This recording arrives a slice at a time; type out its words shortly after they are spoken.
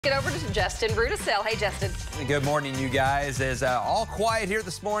Get over to Justin Rudicel. Hey, Justin. Good morning, you guys. It's all quiet here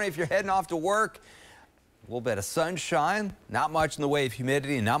this morning. If you're heading off to work, a little bit of sunshine, not much in the way of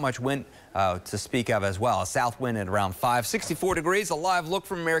humidity, and not much wind to speak of as well. A south wind at around 64 degrees. A live look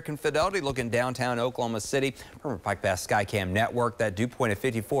from American Fidelity looking downtown Oklahoma City from our Pike Pass Skycam network. That dew point at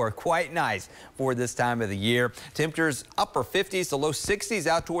 54, quite nice for this time of the year. Temperatures upper 50s to low 60s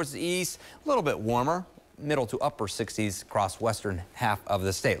out towards the east, a little bit warmer. Middle to upper 60s across western half of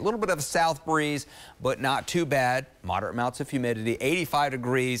the state. A little bit of a south breeze, but not too bad. Moderate amounts of humidity, 85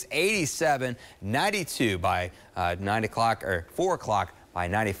 degrees, 87, 92 by 9 o'clock or 4 o'clock. By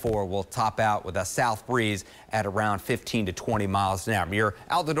 94, we'll top out with a south breeze at around 15 to 20 miles an hour. Your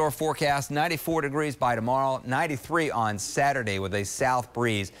out-the-door forecast, 94 degrees by tomorrow, 93 on Saturday with a south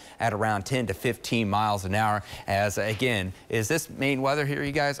breeze at around 10 to 15 miles an hour. As again, is this main weather here,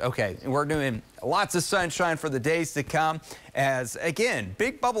 you guys? Okay, we're doing lots of sunshine for the days to come. As again,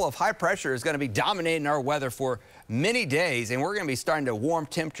 big bubble of high pressure is going to be dominating our weather for many days, and we're going to be starting to warm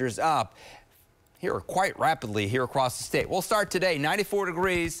temperatures up here quite rapidly here across the state. We'll start today, 94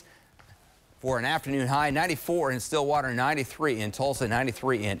 degrees for an afternoon high, 94 in Stillwater, 93 in Tulsa,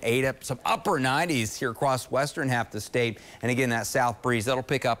 93 in Ada. Some upper 90s here across western half the state. And again, that south breeze, that'll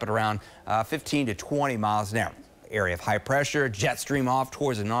pick up at around 15 to 20 miles an hour. Area of high pressure, jet stream off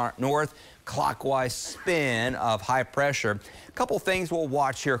towards the north, clockwise spin of high pressure. A couple things we'll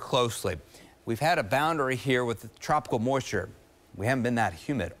watch here closely. We've had a boundary here with the tropical moisture. We haven't been that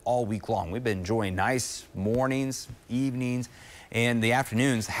humid all week long. We've been enjoying nice mornings, evenings, and the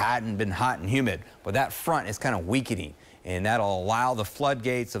afternoons hadn't been hot and humid. But that front is kind of weakening, and that'll allow the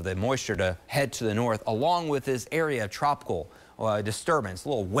floodgates of the moisture to head to the north, along with this area of tropical disturbance, a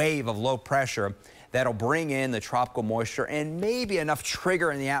little wave of low pressure that'll bring in the tropical moisture and maybe enough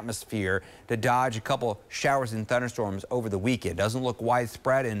trigger in the atmosphere to dodge a couple showers and thunderstorms over the weekend. Doesn't look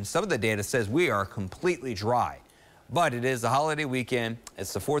widespread, and some of the data says we are completely dry. But it is the holiday weekend.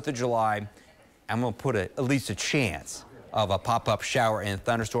 It's the 4th of July. I'm going to put at least a chance of a pop-up shower and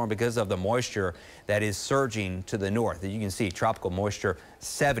thunderstorm because of the moisture that is surging to the north. You can see tropical moisture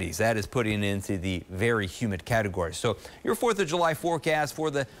 70s. That is putting into the very humid category. So your 4th of July forecast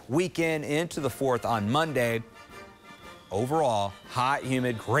for the weekend into the 4th on Monday. Overall, hot,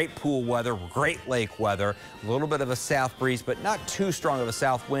 humid, great pool weather, great lake weather, a little bit of a south breeze, but not too strong of a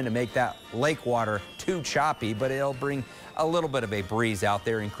south wind to make that lake water too choppy, but it'll bring a little bit of a breeze out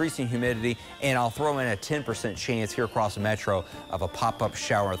there, increasing humidity, and I'll throw in a 10% chance here across the metro of a pop-up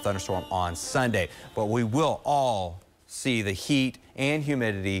shower or thunderstorm on Sunday. But we will all see the heat and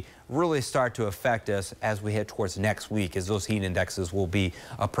humidity really start to affect us as we head towards next week, as those heat indexes will be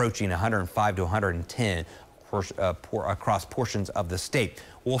approaching 105 to 110 across portions of the state.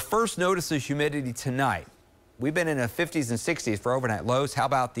 We'll first notice the humidity tonight. We've been in the 50s and 60s for overnight lows. How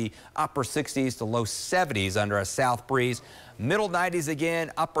about the upper 60s to low 70s under a south breeze? Middle 90s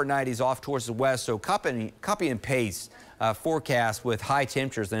again, upper 90s off towards the west. So copy and paste forecast with high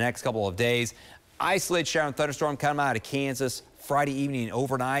temperatures the next couple of days. Isolated shower and thunderstorm coming out of Kansas Friday evening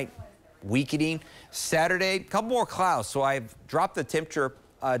overnight, weakening. Saturday, a couple more clouds, so I've dropped the temperature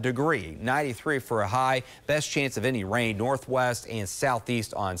degree, 93 for a high. Best chance of any rain northwest and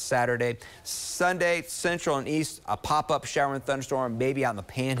southeast on Saturday. Sunday, central and east, a pop-up shower and thunderstorm, maybe out in the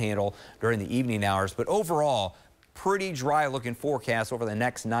panhandle during the evening hours. But overall, pretty dry looking forecast over the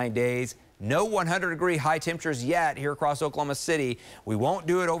next 9 days. No 100-degree high temperatures yet here across Oklahoma City. We won't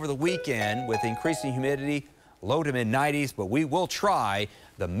do it over the weekend with increasing humidity, low to mid-90s, but we will try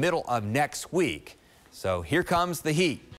the middle of next week. So here comes the heat.